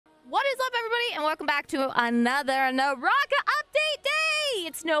What is up, everybody, and welcome back to another Naraka Update Day!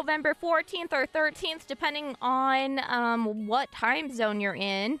 It's November 14th or 13th, depending on what time zone you're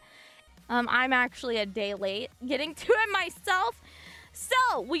in. I'm actually a day late getting to it myself.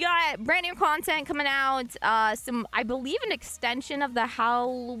 So, we got brand new content coming out, I believe an extension of the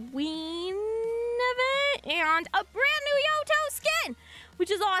Halloween event, and a brand new Yoto skin,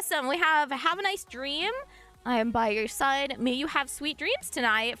 which is awesome. We have a Nice Dream. I am by your side. May you have sweet dreams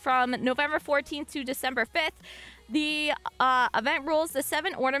tonight from November 14th to December 5th. The event rules: the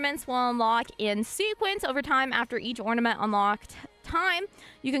 7 ornaments will unlock in sequence over time. After each ornament unlocked time,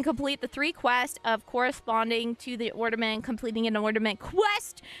 you can complete the 3 quests of corresponding to the ornament. Completing an ornament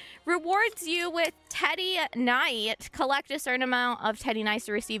quest rewards you with Teddy Night. Collect a certain amount of Teddy Nights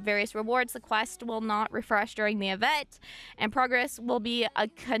to receive various rewards. The quest will not refresh during the event, and progress will be a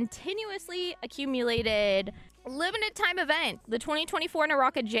continuously accumulated limited time event. The 2024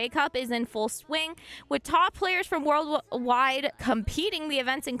 Naraka J Cup is in full swing, with top players from worldwide competing. The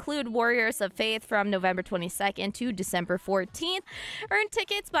events include Warriors of Faith from November 22nd to December 14th. Earn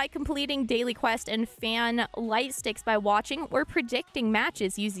tickets by completing daily quests and fan light sticks by watching or predicting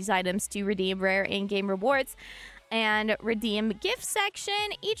matches. Use these items to redeem rare in-game rewards and redeem gift section.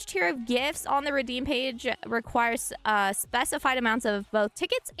 Each tier of gifts on the redeem page requires specified amounts of both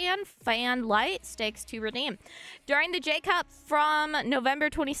tickets and fan light sticks to redeem. During the J Cup from November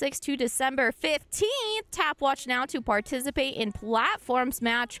 26th to December 15th, tap watch now to participate in platforms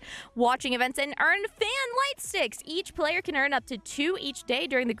match watching events and earn fan light sticks. Each player can earn up to 2 each day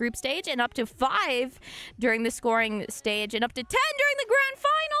during the group stage, and up to 5 during the scoring stage, and up to 10 during the grand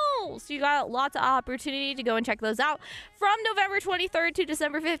final. So you got lots of opportunity to go and check those out. From November 23rd to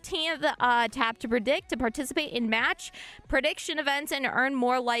December 15th, tap to predict to participate in match prediction events and earn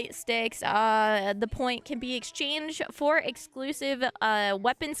more light sticks. The point can be exchanged for exclusive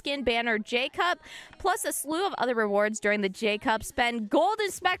weapon skin banner J Cup, plus a slew of other rewards during the J Cup. Spend gold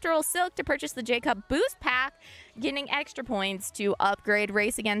and spectral silk to purchase the J Cup boost pack, getting extra points to upgrade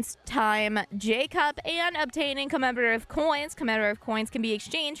race against time J Cup, and obtaining commemorative coins. Commemorative coins can be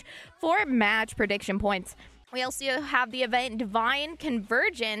exchanged for match prediction points. We also have the event Divine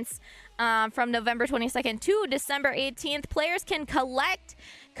Convergence from November 22nd to December 18th. Players can collect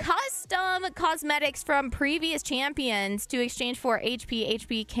custom cosmetics from previous champions to exchange for HP.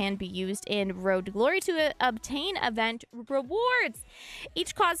 HP can be used in Road to Glory to obtain event rewards.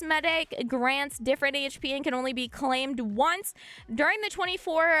 Each cosmetic grants different HP and can only be claimed once. During the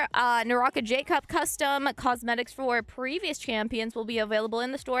 24 Naraka J Cup, custom cosmetics for previous champions will be available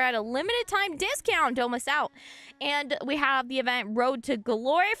in the store at a limited time discount. Don't miss out. And we have the event Road to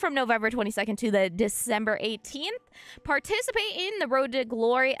Glory from November 22nd to the December 18th. Participate in the Road to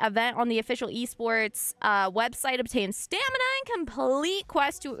Glory event on the official esports website. Obtain stamina and complete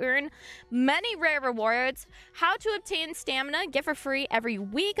quests to earn many rare rewards. How to obtain stamina: get for free every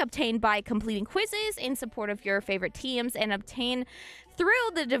week, obtained by completing quizzes in support of your favorite teams, and obtain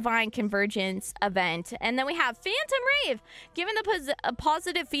through the Divine Convergence event. And then we have Phantom Rave. Given the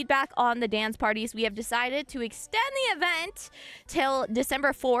positive feedback on the dance parties, we have decided to extend the event till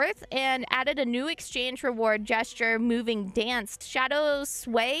December 4th and added a new exchange reward gesture: moving dance. Shadows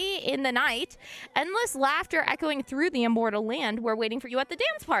sway in the night, endless laughter echoing through the immortal land. We're waiting for you at the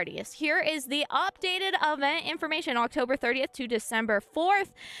dance parties. Here is the updated event information: October 30th to December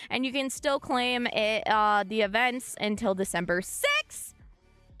 4th, and you can still claim it, the events until December 6th.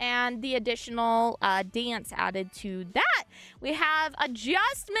 And the additional dance added to that. We have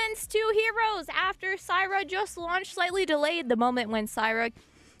adjustments to heroes after Syra just launched, slightly delayed the moment when Syra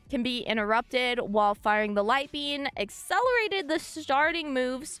can be interrupted while firing the light beam, accelerated the starting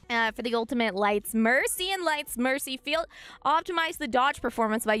moves for the ultimate Light's Mercy and Light's Mercy Field, optimized the dodge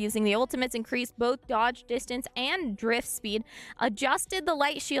performance by using the ultimates, increased both dodge distance and drift speed, adjusted the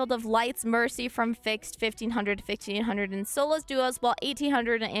light shield of Light's Mercy from fixed 1500 to 1500 in solos, duos, while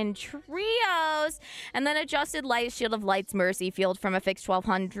 1800 in trios, and then adjusted light shield of Light's Mercy Field from a fixed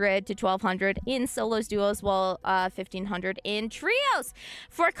 1200 to 1200 in solos, duos, while 1500 in trios.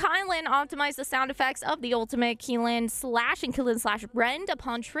 For Kylan, optimized the sound effects of the ultimate Keelan Slash and Keelan Slash Rend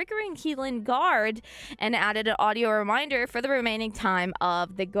upon triggering Keelan Guard, and added an audio reminder for the remaining time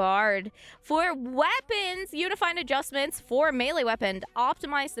of the guard. For weapons, unified adjustments for melee weapon,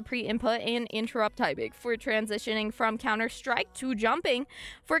 optimize the pre-input and interrupt timing for transitioning from counter-strike to jumping.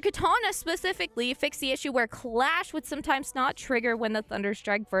 For Katana specifically, fix the issue where Clash would sometimes not trigger when the Thunder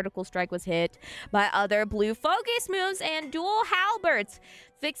Strike vertical strike was hit by other blue focus moves, and dual halberds.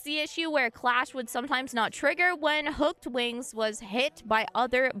 Fixed the issue where Clash would sometimes not trigger when Hooked Wings was hit by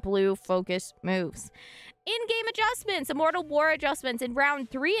other blue focus moves. In-game adjustments, Immortal War adjustments. In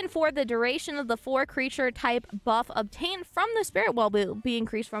round 3 and 4, the duration of the 4-creature type buff obtained from the Spirit Well will be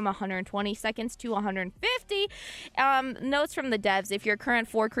increased from 120 seconds to 150. Notes from the devs, if your current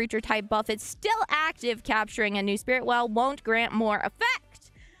 4-creature type buff is still active, capturing a new Spirit Well won't grant more effect.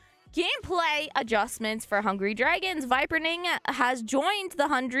 Gameplay adjustments for Hungry Dragons. Viperning has joined the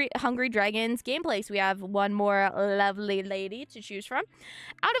Hungry Dragons gameplay, so we have one more lovely lady to choose from.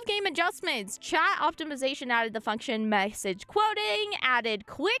 Out-of-game adjustments. Chat optimization added the function message quoting, added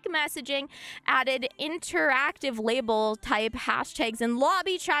quick messaging, added interactive label type hashtags in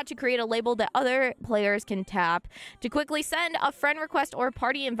lobby chat to create a label that other players can tap to quickly send a friend request or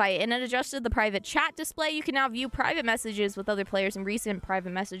party invite, and it adjusted the private chat display. You can now view private messages with other players, and recent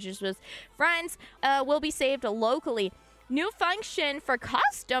private messages with friends will be saved locally. New function for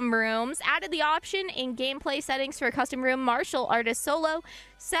custom rooms. Added the option in gameplay settings for custom room martial artist solo.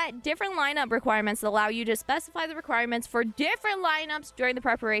 Set different lineup requirements that allow you to specify the requirements for different lineups during the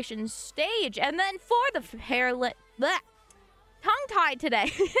preparation stage. And then for the tongue-tied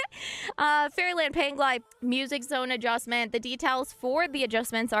today. Fairyland Pain Glide music zone adjustment. The details for the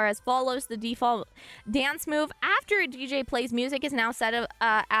adjustments are as follows. The default dance move after a DJ plays music is now set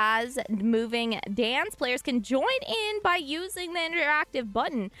as moving dance. Players can join in by using the interactive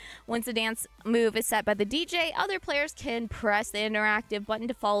button. Once the dance move is set by the DJ, other players can press the interactive button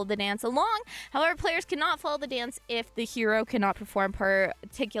to follow the dance along. However, players cannot follow the dance if the hero cannot perform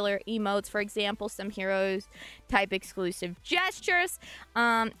particular emotes. For example, some heroes type exclusive gestures.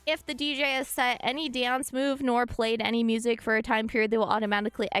 If the DJ has set any dance move nor played any music for a time period, they will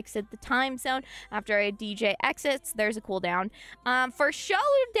automatically exit the time zone. After a DJ exits, there's a cooldown. For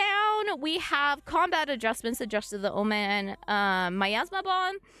Showdown, we have combat adjustments adjusted to the Omen Miasma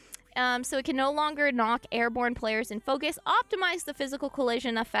Bomb. So it can no longer knock airborne players in focus, optimize the physical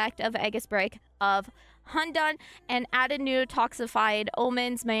collision effect of Aegis Break of Hundun, and added new toxified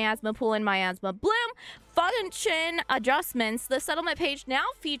omens, Miasma Pool, and Miasma Bloom. Function adjustments. The settlement page now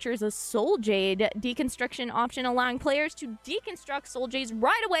features a Soul Jade deconstruction option, allowing players to deconstruct Soul Jades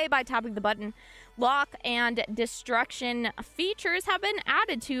right away by tapping the button. Lock and destruction features have been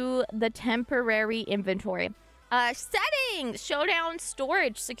added to the temporary inventory. Settings. Showdown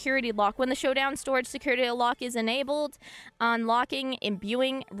storage security lock. When the Showdown storage security lock is enabled, unlocking,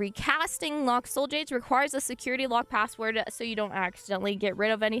 imbuing, recasting lock Soul Jades requires a security lock password so you don't accidentally get rid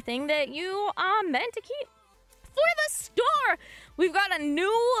of anything that you are meant to keep. For the store, we've got a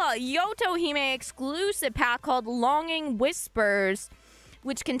new Yoto Hime exclusive pack called Longing Whispers,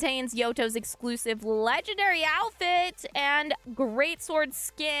 which contains Yoto's exclusive legendary outfit and great sword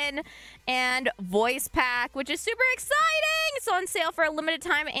skin and voice pack, which is super exciting. It's on sale for a limited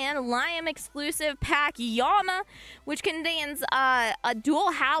time. And Liam exclusive pack Yama, which contains a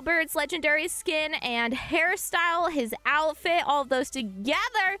dual halberds legendary skin and hairstyle, his outfit, all of those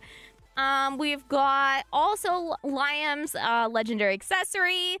together. We've got also Liam's legendary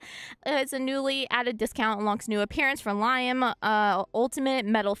accessory. It's a newly added discount alongst new appearance from Liam, Ultimate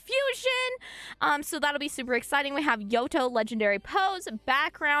Metal Fusion. So that'll be super exciting. We have Yoto legendary pose,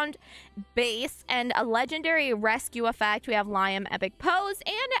 background, base, and a legendary rescue effect. We have Liam epic pose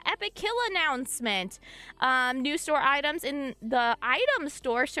and epic kill announcement. New store items in the item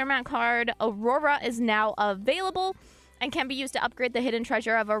store. Sherman card Aurora is now available and can be used to upgrade the hidden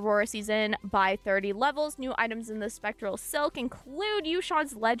treasure of Aurora Season by 30 levels. New items in the Spectral Silk include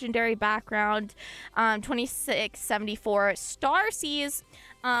Yushan's legendary background, 2674 Starseas.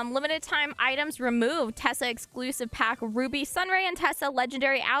 Limited time items removed. Tessa exclusive pack Ruby Sunray and Tessa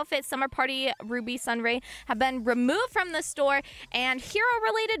legendary outfit Summer Party Ruby Sunray have been removed from the store. And hero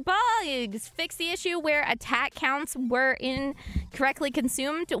related bugs. Fix the issue where attack counts were incorrectly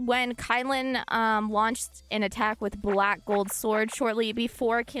consumed when Kylan launched an attack with Black Gold Sword shortly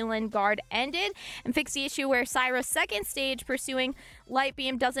before Kylan Guard ended. And fix the issue where Syra's second stage pursuing Light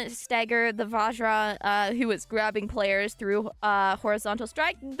Beam doesn't stagger the Vajra who was grabbing players through horizontal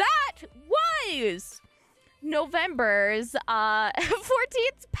strike. That was November's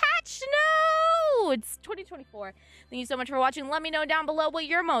 14th patch notes 2024. Thank you so much for watching. Let me know down below what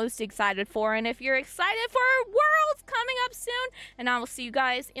you're most excited for and if you're excited for Worlds coming up soon. And I will see you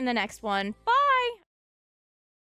guys in the next one. Bye!